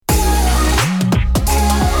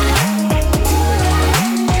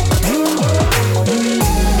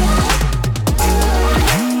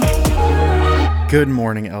Good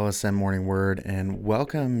morning, LSM Morning Word, and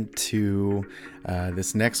welcome to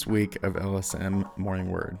this next week of LSM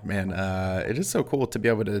Morning Word. Man, it is so cool to be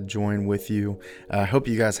able to join with you. I hope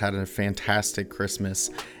you guys had a fantastic Christmas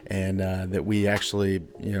and that we actually,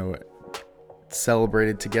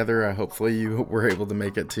 celebrated together. Hopefully you were able to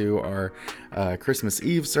make it to our Christmas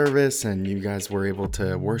Eve service, and you guys were able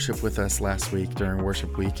to worship with us last week during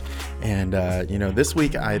worship week. And this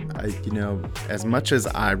week I as much as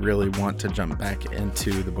I really want to jump back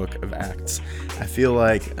into the book of Acts, I feel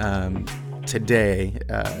like today,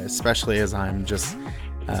 especially as I'm just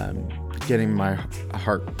getting my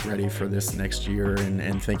heart ready for this next year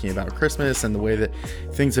and thinking about Christmas and the way that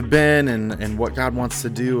things have been and what God wants to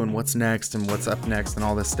do and what's next and what's up next and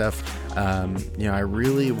all this stuff. I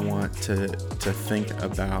really want to think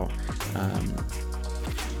about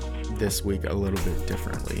this week a little bit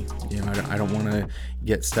differently. I don't want to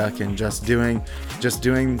get stuck in just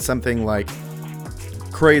doing something like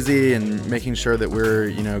crazy and making sure that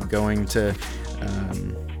we're going to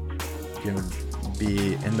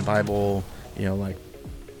be in the Bible,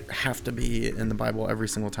 have to be in the Bible every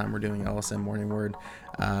single time we're doing LSM Morning Word.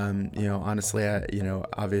 Honestly,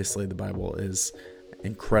 obviously the Bible is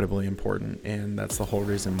incredibly important, and that's the whole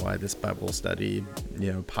reason why this Bible study,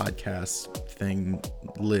 podcast thing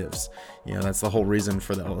lives. That's the whole reason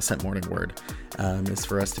for the LSM Morning Word, is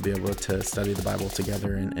for us to be able to study the Bible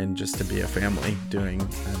together and just to be a family doing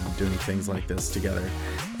things like this together.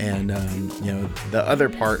 And the other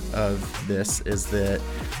part of this is that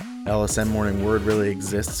LSM Morning Word really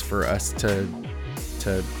exists for us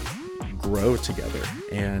to grow together.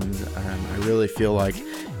 And I really feel like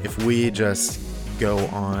if we just go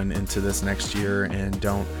on into this next year and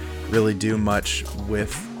don't really do much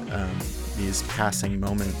with these passing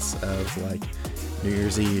moments of like New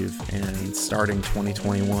Year's Eve and starting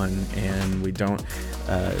 2021, and we don't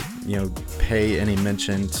pay any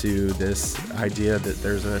mention to this idea that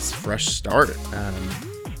there's this fresh start,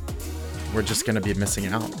 we're just going to be missing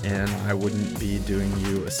out, and I wouldn't be doing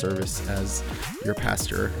you a service as your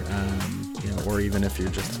pastor, or even if you're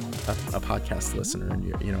just a podcast listener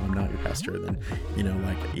and I'm not your pastor, then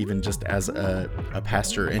even just as a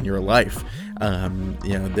pastor in your life,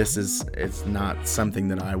 it's not something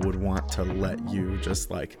that I would want to let you just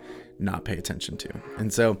not pay attention to.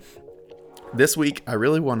 And so this week I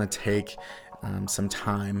really want to take some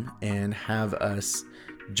time and have us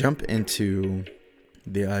jump into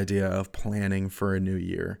the idea of planning for a new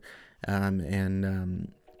year. We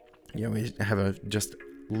have just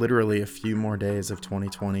literally a few more days of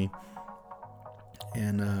 2020.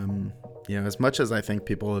 And, as much as I think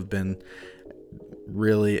people have been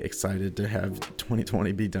really excited to have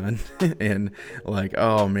 2020 be done and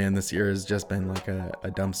oh man, this year has just been like a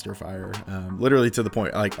dumpster fire, literally to the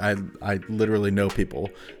point, I literally know people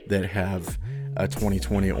that have a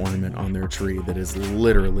 2020 ornament on their tree that is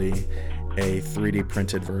literally a 3D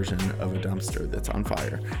printed version of a dumpster that's on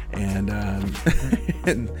fire. And,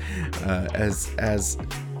 as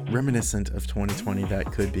reminiscent of 2020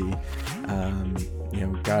 that could be,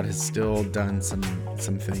 God has still done some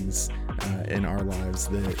things in our lives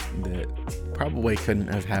that probably couldn't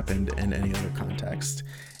have happened in any other context.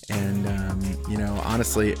 And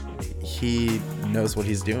honestly, He knows what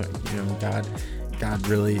He's doing. God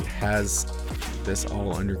really has this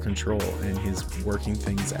all under control, and He's working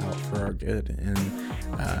things out for our good.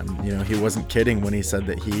 And He wasn't kidding when He said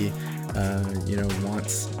that He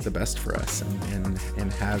wants the best for us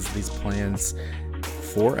and has these plans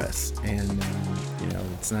for us. And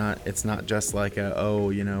it's not just like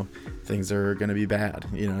things are going to be bad.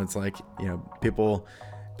 It's like people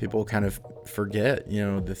kind of forget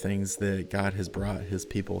the things that God has brought His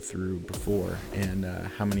people through before, and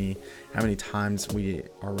how many times we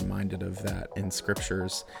are reminded of that in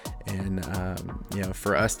scriptures. And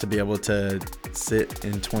for us to be able to sit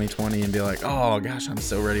in 2020 and be like, oh gosh, I'm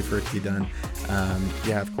so ready for it to be done.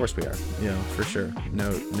 Yeah, of course we are, for sure,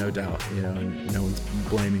 no doubt, and no one's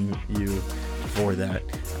blaming you for that.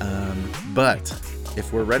 But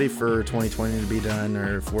if we're ready for 2020 to be done,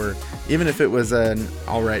 or even if it was an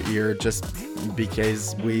all right year, just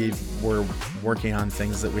because we were working on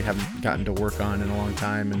things that we haven't gotten to work on in a long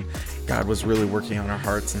time, and God was really working on our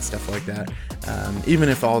hearts and stuff like that. Even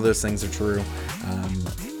if all those things are true,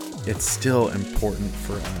 it's still important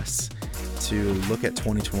for us to look at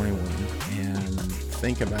 2021 and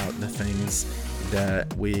think about the things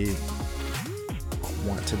that we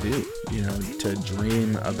want to do, to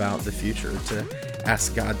dream about the future, to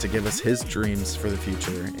ask God to give us His dreams for the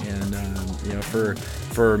future. And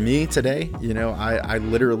for me today, I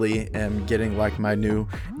literally am getting my new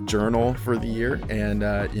journal for the year. And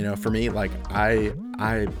for me,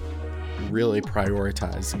 I really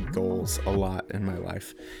prioritize goals a lot in my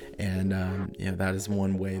life. And, that is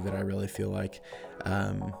one way that I really feel like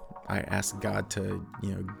I ask God to,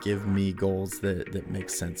 give me goals that make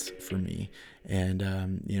sense for me. And,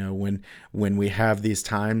 when we have these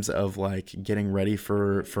times of like getting ready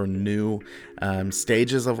for new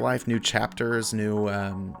stages of life, new chapters, new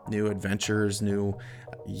adventures, new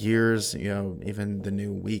years, even the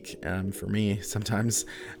new week, for me sometimes,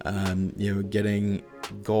 getting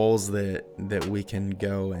goals that we can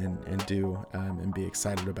go and do, and be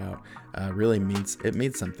excited about, really means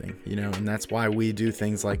something, and that's why we do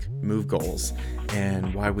things like move goals,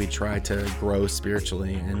 and why we try to grow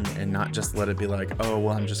spiritually, and not just let it be like, oh,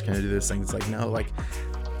 well, I'm just going to do this thing. It's like, no, like,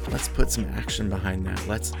 let's put some action behind that.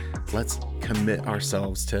 Let's commit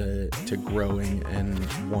ourselves to growing in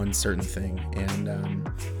one certain thing. And,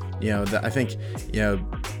 I think,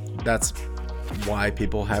 that's why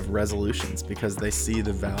people have resolutions, because they see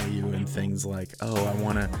the value in things like, oh, I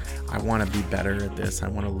want to be better at this. I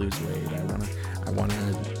want to lose weight. I want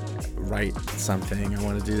to write something. I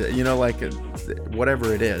want to do that, like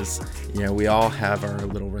whatever it is, we all have our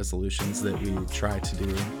little resolutions that we try to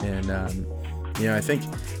do. And, I think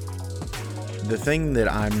the thing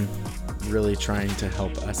that I'm really trying to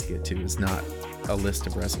help us get to is not a list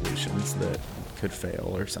of resolutions that could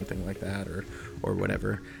fail or something like that, or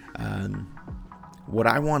whatever. What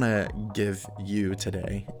I want to give you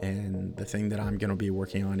today, and the thing that I'm going to be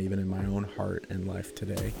working on even in my own heart and life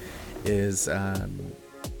today, is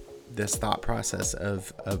this thought process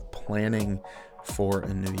of planning for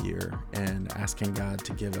a new year, and asking God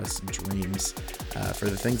to give us dreams for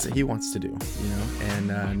the things that he wants to do,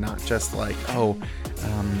 and not just like,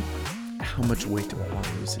 how much weight do I want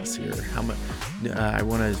to lose this year? How much I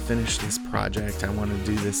want to finish this project. I want to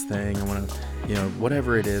do this thing. I want to,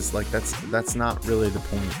 whatever it is. Like that's not really the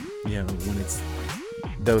point. When it's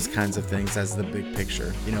those kinds of things as the big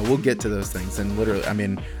picture. We'll get to those things, and literally,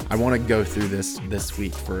 I want to go through this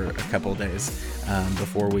week for a couple of days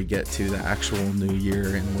before we get to the actual new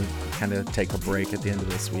year, and we'll kind of take a break at the end of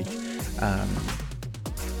this week.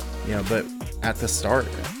 But at the start,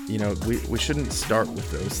 we shouldn't start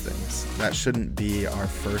with those things. That shouldn't be our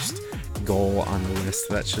first goal on the list.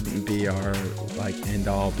 That shouldn't be our like end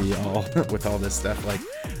all be all with all this stuff. Like,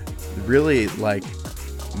 really, like,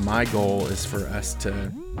 my goal is for us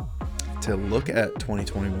to look at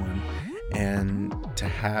 2021 and to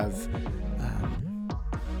have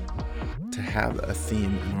a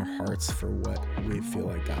theme in our hearts for what we feel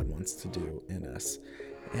like God wants to do in us,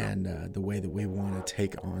 and the way that we want to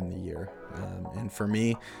take on the year. And for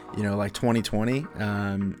me, like 2020,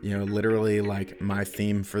 literally, like, my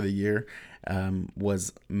theme for the year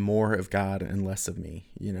was more of God and less of me.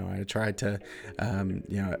 I tried to,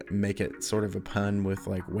 make it sort of a pun with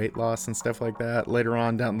like weight loss and stuff like that later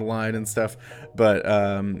on down the line and stuff. But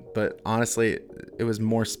honestly, it was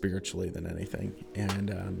more spiritually than anything.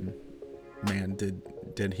 And, man,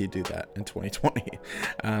 did he do that in 2020.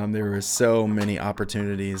 There were so many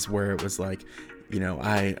opportunities where it was like,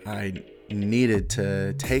 I needed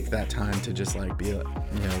to take that time to just like be,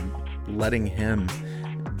 letting him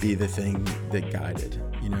be the thing that guided,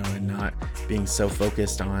 and not being so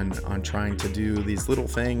focused on trying to do these little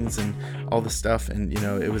things and all the stuff. And,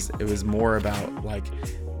 it was more about like,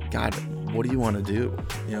 God, what do you want to do?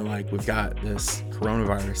 Like, we've got this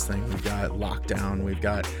coronavirus thing, we've got lockdown, we've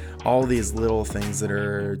got all these little things that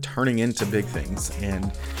are turning into big things.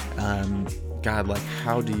 And, God, like,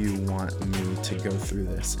 how do you want me to go through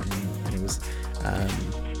this? And it was,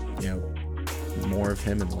 more of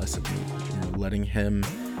him and less of me, letting him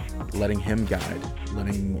guide,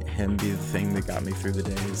 letting him be the thing that got me through the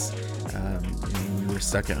days. When we were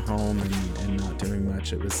stuck at home and not doing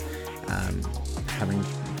much, it was having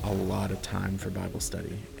a lot of time for Bible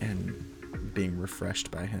study and being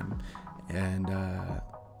refreshed by him, and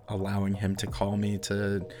allowing him to call me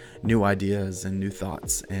to new ideas and new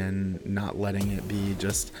thoughts, and not letting it be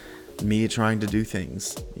just me trying to do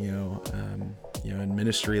things. In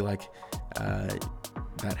ministry, like,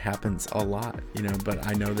 that happens a lot, but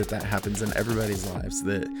I know that happens in everybody's lives,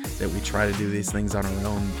 that we try to do these things on our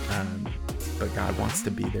own, but God wants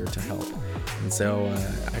to be there to help. And so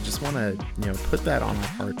I just want to, put that on our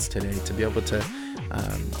hearts today, to be able to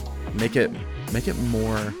make it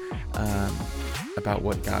more about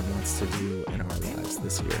what God wants to do in our lives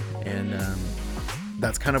this year. And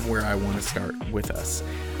that's kind of where I want to start with us,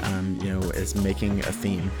 is making a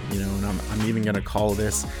theme, and I'm even going to call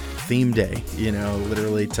this Theme Day,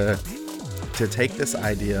 literally to take this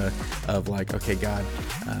idea of like, okay, God,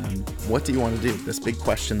 what do you want to do? This big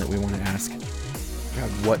question that we want to ask. God,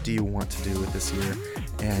 what do you want to do with this year?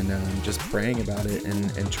 and just praying about it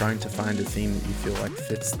and trying to find a theme that you feel like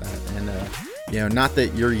fits that. And not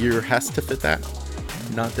that your year has to fit that.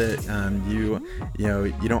 Not that you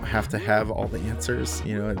don't have to have all the answers.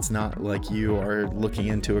 It's not like you are looking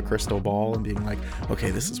into a crystal ball and being like,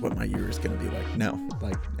 okay, this is what my year is going to be like. No,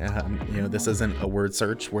 this isn't a word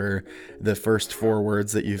search where the first 4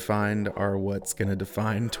 words that you find are what's going to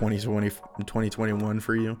define 2021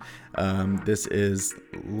 for you. This is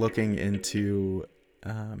looking into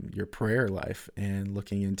your prayer life and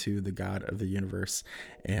looking into the God of the universe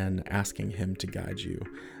and asking him to guide you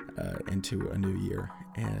into a new year.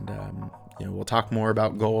 And we'll talk more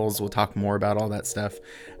about goals, we'll talk more about all that stuff,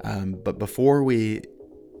 but before we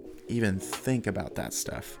even think about that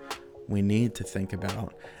stuff, we need to think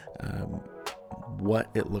about what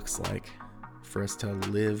it looks like for us to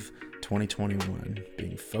live 2021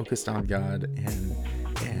 being focused on God and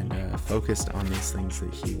focused on these things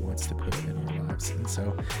that he wants to put in our lives. And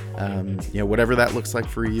so whatever that looks like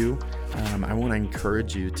for you, I want to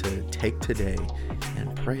encourage you to take today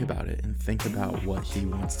and pray about it and think about what he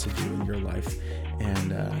wants to do in your life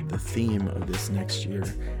and the theme of this next year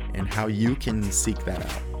and how you can seek that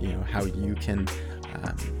out, how you can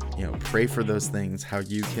pray for those things, how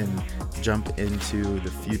you can jump into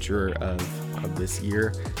the future of this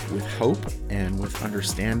year with hope and with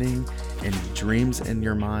understanding and dreams in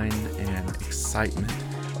your mind and excitement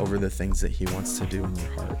over the things that he wants to do in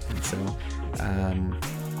your heart. And so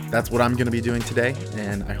that's what I'm going to be doing today,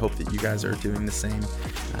 and I hope that you guys are doing the same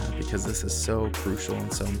because this is so crucial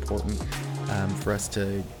and so important for us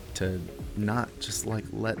to not just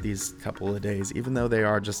let these couple of days, even though they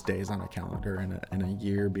are just days on a calendar and a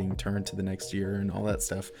year being turned to the next year and all that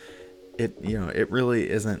stuff, it really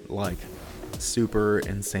isn't super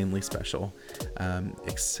insanely special,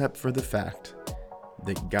 except for the fact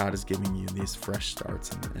that God is giving you these fresh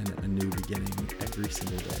starts and a new beginning every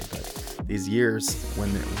single day. But these years,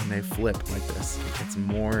 when they flip like this, it's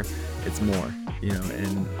more,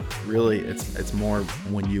 and really it's more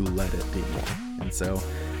when you let it be more. And so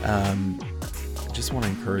just want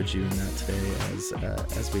to encourage you in that today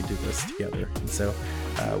as we do this together. And so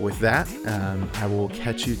with that, I will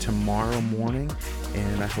catch you tomorrow morning,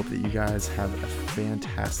 and I hope that you guys have a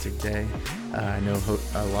fantastic day. I know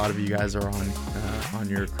a lot of you guys are on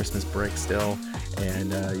your Christmas break still,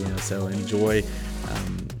 and so enjoy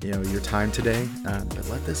your time today, but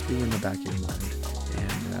let this be in the back of your mind.